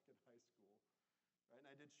 back in high school. Right? And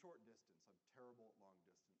I did short distance. I'm terrible at long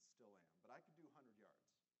distance, still am. But I could do 100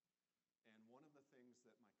 yards. And one of the things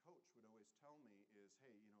that my coach would always tell me is,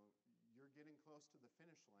 hey, you're getting close to the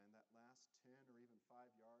finish line, that last 10 or even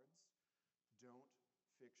 5 yards, don't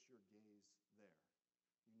fix your gaze there.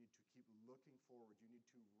 You need to keep looking forward. You need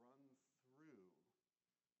to run through,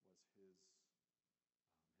 was his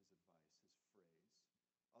advice, his phrase.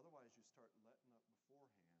 Otherwise, you start letting up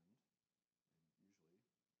beforehand, and usually,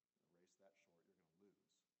 in a race that short,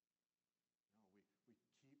 you're going to lose. No, we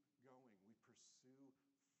keep going. We pursue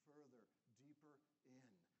further, deeper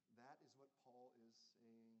in. That is what Paul is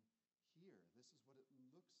saying here. This is what it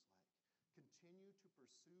looks like. Continue to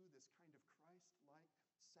pursue this kind of Christ-like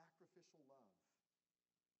sacrificial love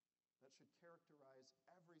that should characterize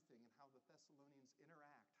everything and how the Thessalonians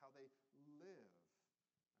interact, how they live.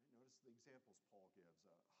 Right? Notice the examples Paul gives,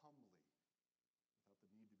 humbly, without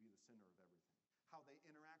the need to be the center of everything. How they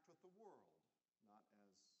interact with the world, not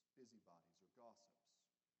as busybodies or gossips, but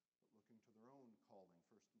looking to their own calling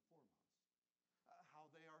first and foremost. How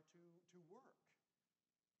they are to work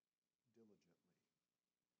diligently.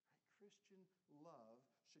 Right? Christian love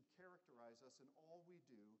should characterize us in all we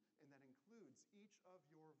do, and that includes each of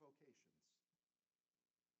your vocations.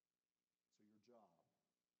 So your job,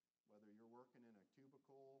 whether you're working in a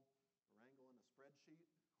cubicle, wrangling a spreadsheet,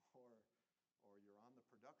 or you're on the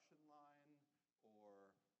production line,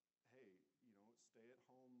 or, hey,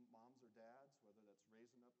 stay-at-home moms or dads, whether that's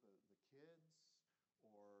raising up the kids,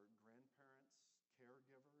 or grandparents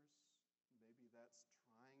that's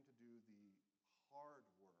trying to do the hard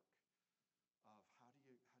work of how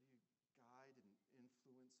do you guide and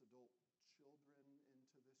influence adult children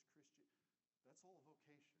into this Christian. That's all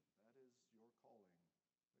vocation. That is your calling that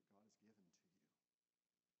God has given to you. Right?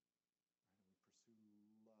 And we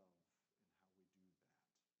pursue love in how we do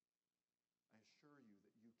that. I assure you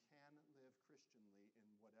that you can live Christianly in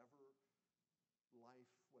whatever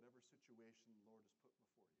life, whatever situation the Lord has put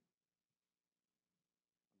before you.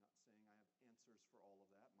 I'm not saying I have answers for all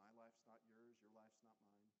of that. My life's not yours, your life's not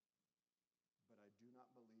mine. But I do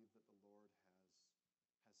not believe that the Lord has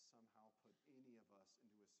somehow put any of us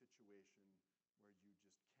into a situation where you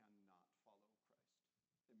just cannot follow Christ.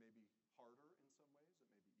 It may be harder in some ways, it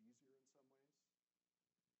may be easier in some ways.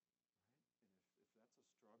 Right? And if that's a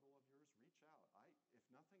struggle of yours, reach out. If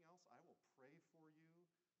nothing else, I will pray for you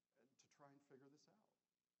to try and figure this out.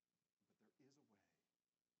 But there is a way.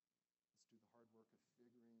 Let's do the hard work of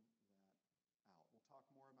figuring that out. We'll talk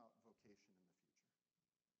more about vocation in the future.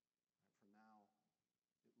 Right, for now,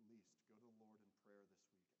 at least, go to the Lord in prayer this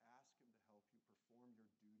week. Ask Him to help you perform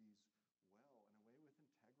your duties well, in a way with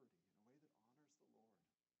integrity, in a way that honors the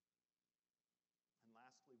Lord. And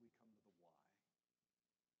lastly, we come to the why.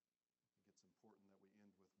 I think it's important that we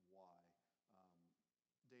end with why.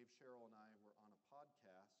 Dave Sherrill and I were on a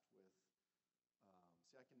podcast with,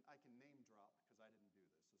 I can name drop because I didn't do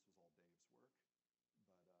this. This was all Dave's work.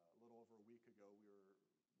 But a little over a week ago, we were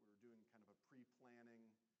doing kind of a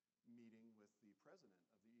pre-planning meeting with the president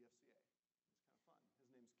of the EFCA. It was kind of fun. His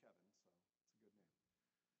name's Kevin, so it's a good name.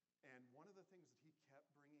 And one of the things that he kept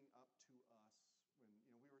bringing up to us when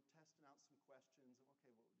we were testing out some questions, of,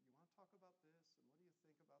 okay, well, you want to talk about this, and what do you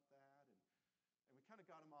think about that? And we kind of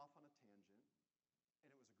got him off on a tangent. And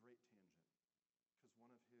it was a great tangent, because one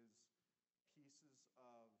of his pieces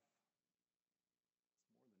of,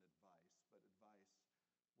 it's more than advice, but advice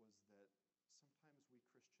was that sometimes we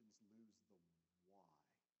Christians lose the why.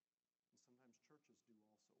 And sometimes churches do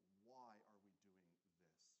also. Why are we doing this?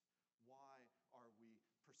 Why are we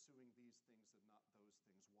pursuing these things and not those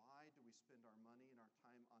things? Why do we spend our money and our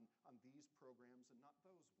time on these programs and not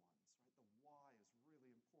those ones? Right? The why is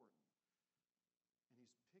really important. And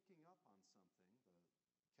he's picking up on something,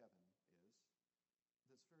 Kevin is,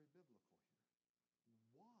 that's very biblical here.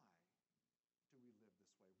 Why do we live this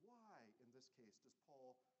way? Why, in this case, does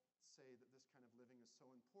Paul say that this kind of living is so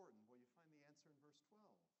important? Well, you find the answer in verse 12.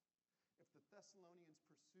 If the Thessalonians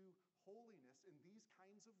pursue holiness in these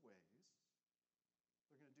kinds of ways,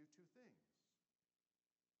 they're going to do two things.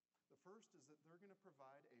 The first is that they're going to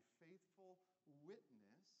provide a faithful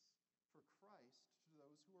witness for Christ to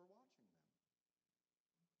those who are watching them.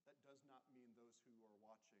 That does not mean those who are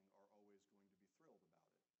watching are always going to be thrilled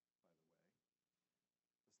about it, by the way.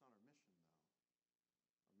 That's not our mission, though.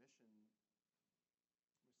 Our mission, let me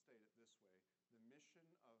state it this way, the mission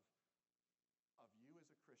of you as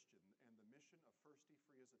a Christian and the mission of Firsty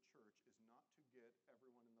Free as a church is not to get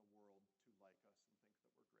everyone in the world to like us and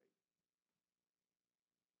think that we're great.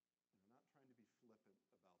 And I'm not trying to be flippant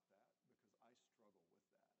about that because I struggle with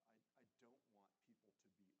that. I don't want people to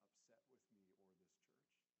be upset with me or this church.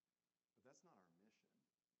 But that's not our mission.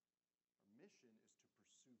 Our mission is to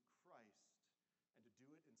pursue Christ and to do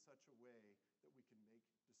it in such a way that we can make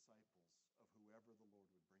disciples of whoever the Lord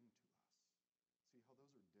would bring to us. See how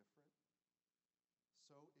those are different?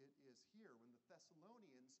 So it is here. When the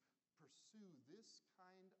Thessalonians pursue this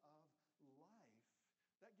kind of life,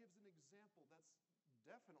 that gives an example that's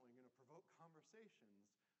definitely going to provoke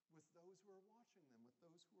conversations with those who are watching them, with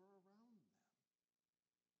those who are around them.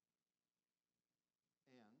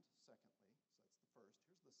 And secondly, so that's the first,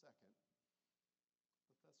 here's the second,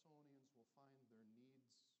 the Thessalonians will find their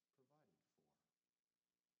needs provided for.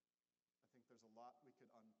 I think there's a lot we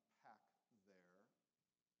could unpack there.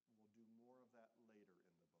 We'll do more of that later in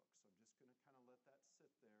the book. So I'm just going to kind of let that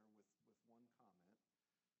sit there with one comment.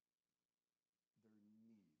 Their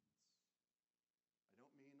needs. I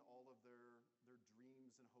don't mean all of their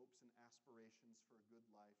dreams and hopes and aspirations for a good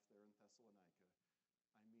life there in Thessalonica.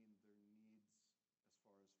 I mean their needs as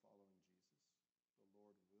far as following Jesus. The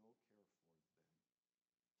Lord will care for them.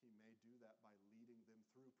 He may do that by leading them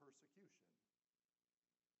through persecution,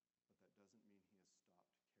 but that doesn't mean He has stopped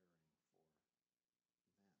caring for them.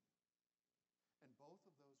 And both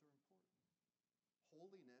of those are important.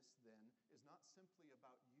 Holiness, then, is not simply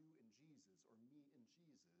about you and Jesus or me and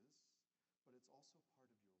Jesus, but it's also part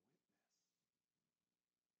of your witness.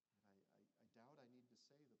 And I doubt I need to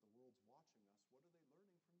say that the world's watching us. What are they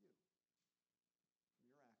learning from you?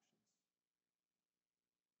 From your actions,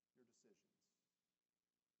 your decisions,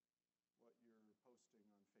 what you're posting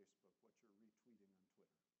on Facebook, what you're retweeting on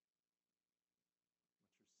Twitter,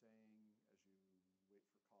 what you're saying as you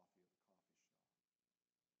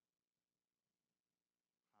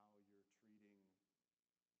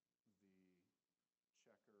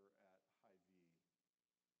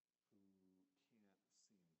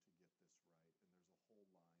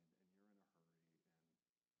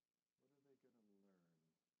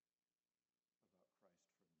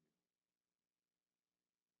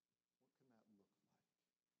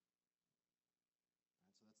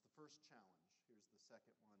first challenge. Here's the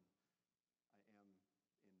second one. I am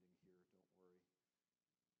ending here, don't worry.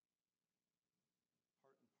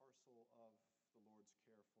 Part and parcel of the Lord's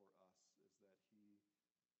care for us is that he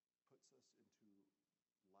puts us into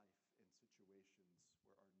life and situations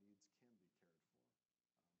where our needs can be cared for.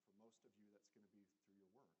 For most of you, that's going to be through your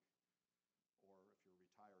work. Or if you're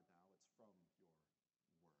retired now, it's from your work.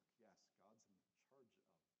 Yes, God's in charge of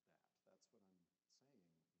that. That's what I'm saying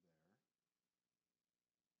there.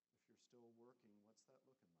 If you're still working, what's that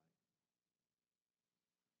looking like?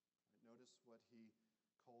 Right, notice what he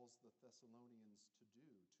calls the Thessalonians to do,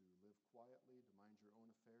 to live quietly, to mind your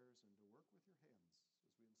own affairs, and to work with your hands,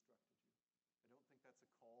 as we instructed you. I don't think that's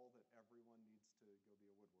a call that everyone needs to go be a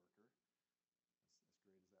woodworker, as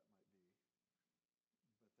great as that might be.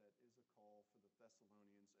 But that is a call for the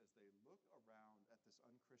Thessalonians as they look around at this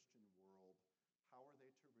unchristian world. How are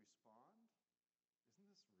they to respond? Isn't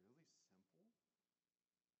this really simple?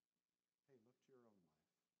 Hey, look to your own life.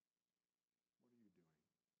 What are you doing?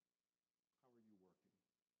 How are you working?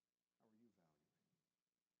 How are you valuing? Right?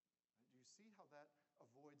 Do you see how that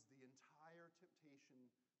avoids the entire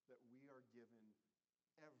temptation that we are given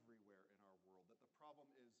everywhere in our world? That the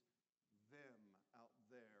problem is them out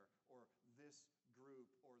there, or this group,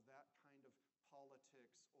 or that kind of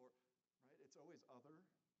politics, or, right? It's always other,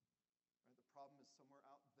 right? The problem is somewhere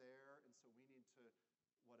out there, and so we need to,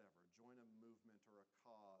 whatever, join a movement or a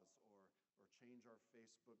cause, or change our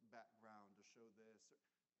Facebook background to show this.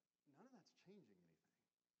 None of that's changing anything.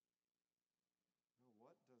 No,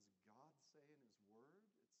 what does God say in his word?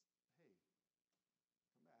 It's, hey,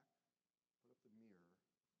 come back, put up the mirror.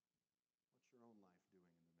 What's your own life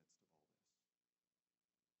doing in the midst of all this?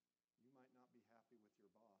 You might not be happy with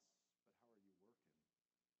your boss, but how are you working?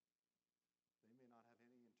 They may not have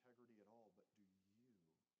any integrity at all, but do you?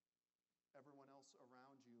 Everyone else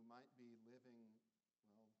around you might be living,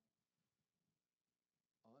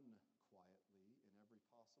 well, unquietly in every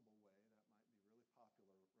possible way. That might be really popular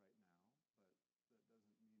right now, but that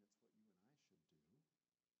doesn't mean it's what you and I should do.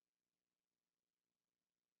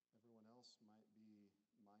 Everyone else might be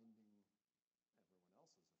minding everyone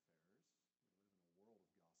else's affairs. We live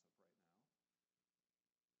in a world of gossip right now.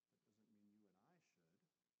 That doesn't mean you and I should.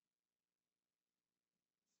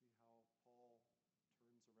 See how Paul turns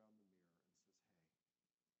around the mirror and says,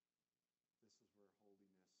 hey, this is where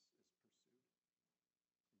holiness is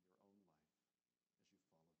pursued in your own life as you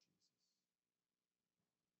follow Jesus.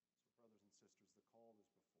 So brothers and sisters, the call is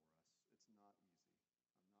before us. It's not easy. I'm not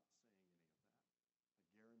saying any of that. I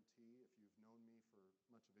guarantee if you've known me for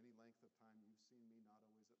much of any length of time, you've seen me not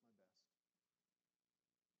always at my best. Right?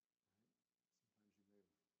 Sometimes you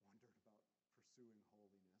may have wondered about pursuing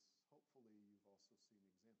holiness. Hopefully you've also seen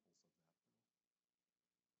examples of that, though.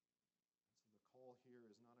 And so the call here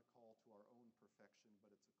is not a call to our own perfection,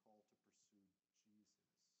 but it's a call to pursue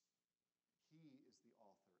Jesus. He is the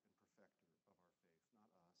author and perfecter of our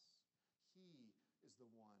faith, not us. He is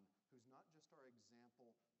the one who's not just our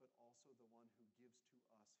example, but also the one who gives to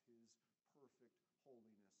us his perfect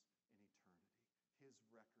holiness in eternity. His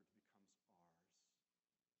record becomes ours.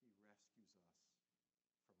 He rescues us from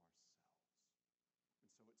ourselves. And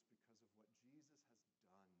so it's because of what Jesus has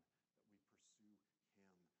done that we pursue him,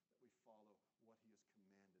 that we follow what he has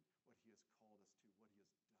commanded, what he has called us to, what he has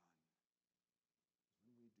done.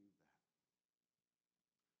 When we do that,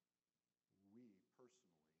 we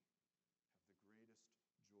personally have the greatest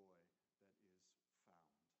joy that is found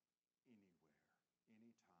anywhere,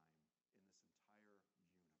 anytime in this entire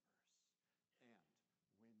universe.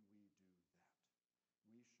 And when we do that,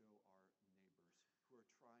 we show our neighbors who are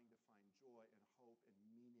trying to find joy and hope and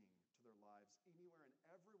meaning to their lives anywhere and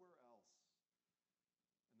everywhere else,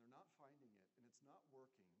 and they're not finding it, and it's not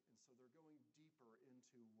working, and so they're going deeper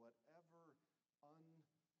into whatever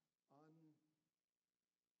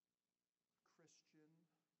Christian,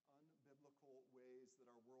 unbiblical ways that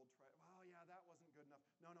our world tries. Well, yeah, that wasn't good enough.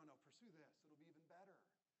 No, pursue this. It'll be even better.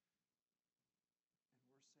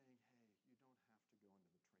 And we're saying, hey, you don't have to go into the train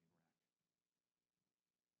wreck.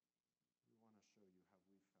 We want to show you how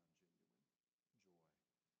we've found genuine joy, rest for the soul,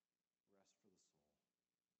 peace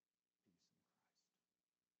in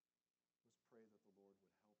Christ. Let's pray that the Lord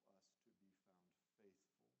would help us to be found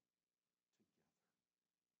faithful together.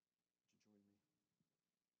 Would you join me?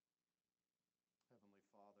 Heavenly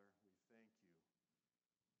Father, we thank you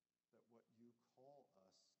that what you call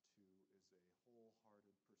us to is a wholehearted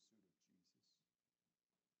pursuit of Jesus,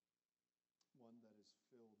 one that is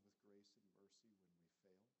filled with grace and mercy when we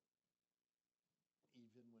fail,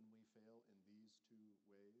 even when we fail in these two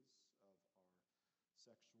ways of our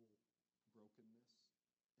sexual brokenness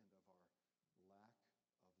and of our lack of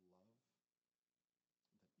love,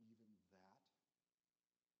 that even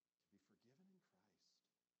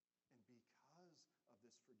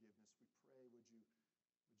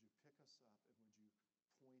us up and would you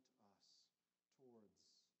point us towards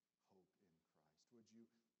hope in Christ? Would you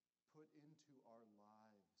put into our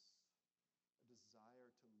lives a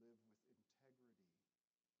desire to live with integrity,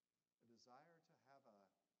 a desire to